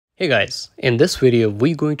Hey guys, in this video,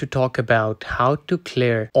 we're going to talk about how to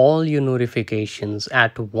clear all your notifications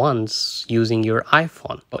at once using your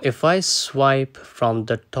iPhone. If I swipe from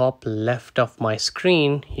the top left of my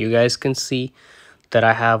screen, you guys can see that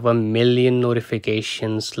I have 1,000,000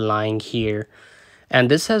 notifications lying here.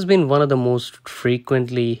 And this has been one of the most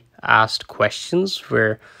frequently asked questions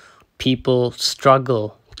where people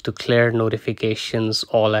struggle to clear notifications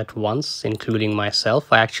all at once, including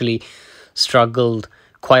myself. I actually struggled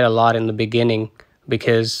quite a lot in the beginning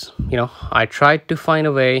because I tried to find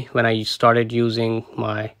a way when I started using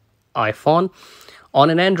my iPhone.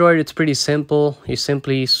 On an Android, it's pretty simple. You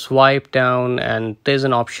simply swipe down and there's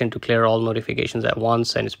an option to clear all notifications at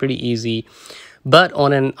once, and it's pretty easy. But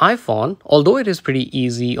on an iPhone, although it is pretty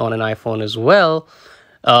easy on an iPhone as well,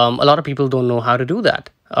 a lot of people don't know how to do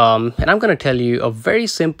that. And I'm going to tell you a very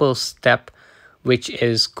simple step which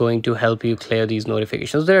is going to help you clear these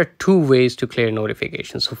notifications. There are two ways to clear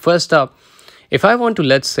notifications. So first up, if I want to,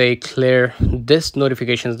 let's say, clear this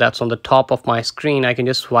notifications that's on the top of my screen, I can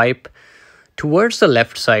just swipe towards the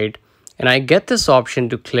left side and I get this option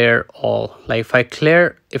to clear all. Like if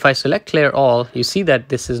I select clear all, you see that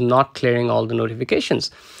this is not clearing all the notifications.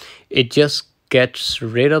 It just gets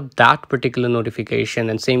rid of that particular notification.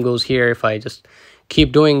 And same goes here. If I just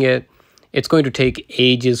keep doing it, it's going to take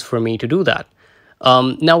ages for me to do that.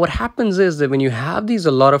 Now, what happens is that when you have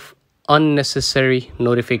a lot of unnecessary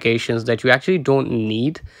notifications that you actually don't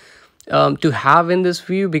need to have in this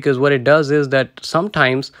view, because what it does is that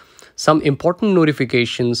sometimes some important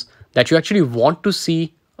notifications that you actually want to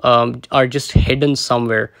see are just hidden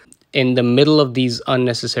somewhere in the middle of these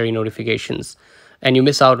unnecessary notifications, and you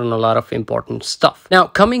miss out on a lot of important stuff. Now,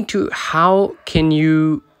 coming to how can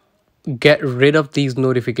you get rid of these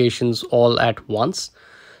notifications all at once?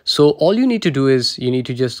 So all you need to do is you need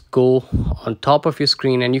to just go on top of your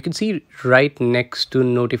screen, and you can see right next to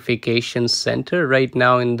notification center right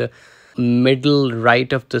now in the middle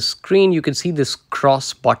right of the screen, you can see this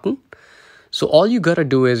cross button. So all you gotta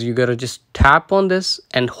do is you gotta just tap on this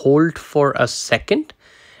and hold for a second.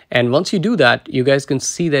 And once you do that, you guys can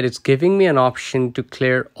see that it's giving me an option to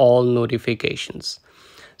clear all notifications.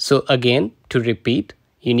 So again, to repeat,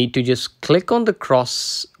 you need to just click on the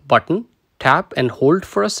cross button, tap and hold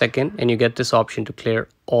for a second, and you get this option to clear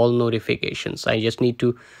all notifications. I just need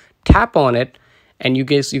to tap on it, and you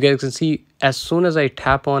guys can see as soon as I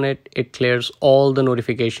tap on it, it clears all the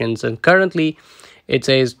notifications. And currently it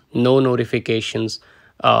says no notifications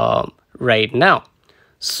right now.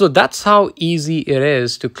 So that's how easy it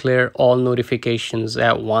is to clear all notifications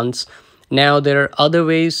at once. Now, there are other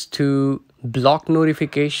ways to block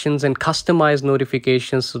notifications and customize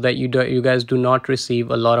notifications so that you guys do not receive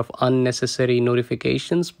a lot of unnecessary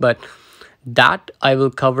notifications, but that I will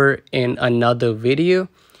cover in another video.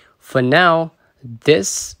 For now,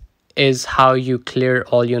 this is how you clear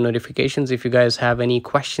all your notifications. If you guys have any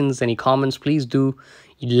questions, any comments, please do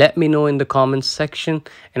let me know in the comments section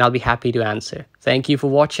and I'll be happy to answer. Thank you for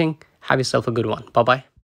watching. Have yourself a good one. Bye-bye.